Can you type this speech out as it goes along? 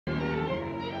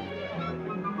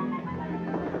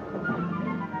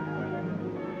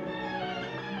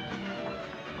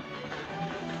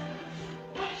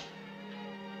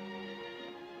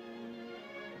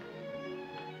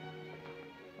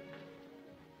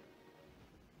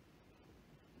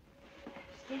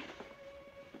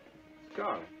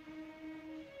Scarlet.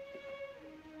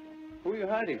 Who are you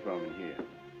hiding from in here?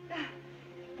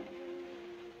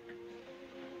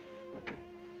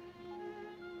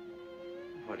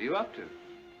 What are you up to?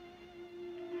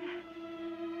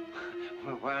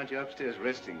 Well, why aren't you upstairs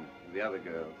resting with the other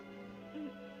girls?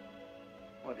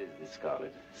 What is this,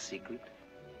 Scarlet? A secret?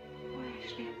 Oh,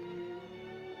 Ashley.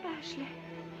 Ashley.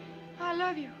 I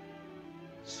love you.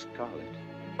 Scarlet?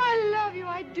 I love you,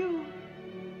 I do.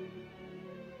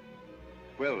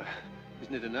 Well,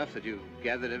 isn't it enough that you've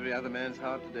gathered every other man's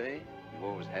heart today? You've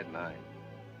always had mine.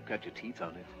 You've got your teeth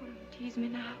on it. Oh, don't tease me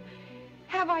now.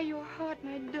 Have I your heart,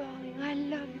 my darling? I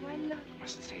love you, I love you. You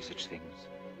mustn't say such things.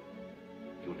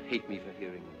 You'll hate me for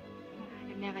hearing them. Oh, I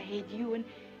could never hate you, and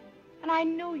I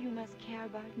know you must care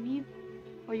about me.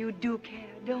 Or you do care,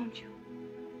 don't you?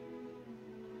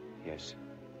 Yes.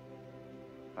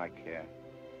 I care.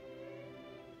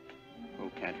 Oh,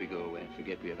 can't we go away and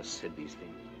forget we ever said these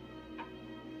things?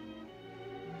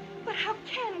 But how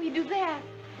can we do that?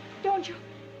 Don't you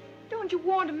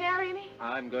want to marry me?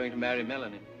 I'm going to marry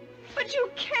Melanie. But you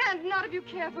can't, not if you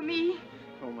care for me.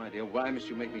 Oh, my dear, why must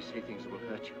you make me say things that will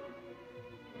hurt you?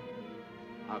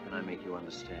 How can I make you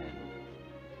understand?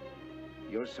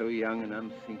 You're so young and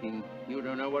unthinking, you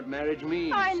don't know what marriage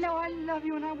means. I know I love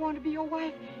you and I want to be your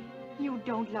wife. You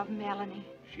don't love Melanie.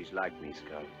 She's like me,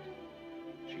 Scarlet.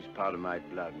 She's part of my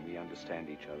blood and we understand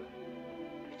each other.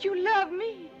 But you love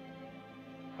me.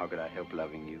 How could I help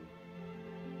loving you?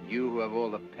 You who have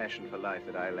all the passion for life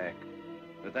that I lack.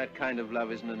 But that kind of love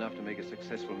isn't enough to make a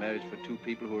successful marriage for two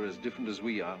people who are as different as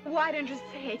we are. Why don't you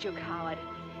say it, you coward?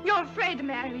 You're afraid to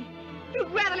marry me.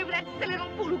 You'd rather live with that silly little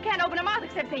fool who can't open her mouth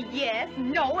except say yes,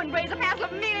 no, and raise a passel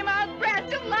of mealy-mouthed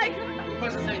brats just like her. You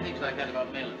mustn't say things like that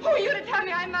about Melanie. Who are you to tell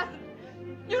me I mustn't?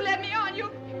 You led me on.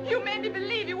 You made me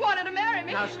believe you wanted to marry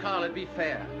me. Now, Scarlet, be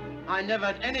fair. I never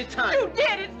at any time... You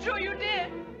did. It's true you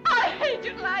did. I hate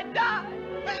you till I die.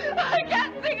 I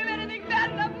can't think of anything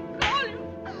bad enough to call you.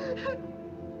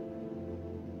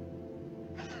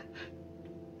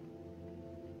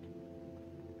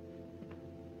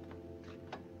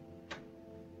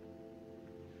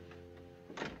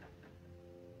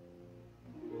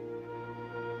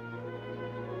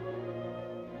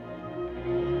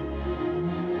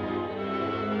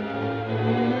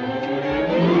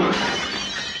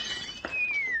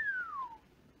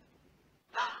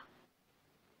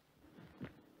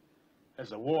 Has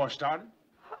the war started?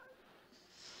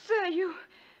 Sir, you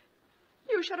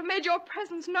should have made your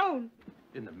presence known.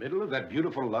 In the middle of that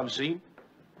beautiful love scene?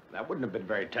 That wouldn't have been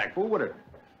very tactful, would it?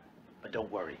 But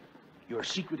don't worry. Your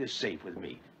secret is safe with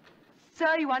me.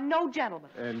 Sir, you are no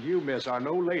gentleman. And you, miss, are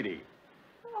no lady.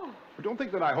 Oh. But don't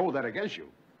think that I hold that against you.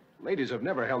 Ladies have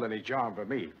never held any charm for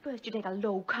me. First you take a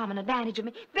low, common advantage of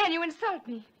me. Then you insult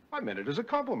me. I meant it as a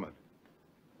compliment.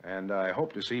 And I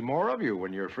hope to see more of you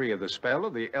when you're free of the spell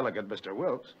of the elegant Mr.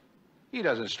 Wilkes. He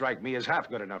doesn't strike me as half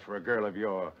good enough for a girl of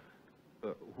your...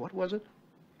 what was it?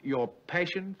 Your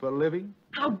passion for living?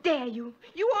 How dare you?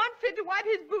 You aren't fit to wipe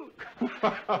his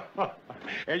boot.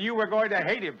 And you were going to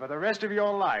hate him for the rest of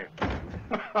your life.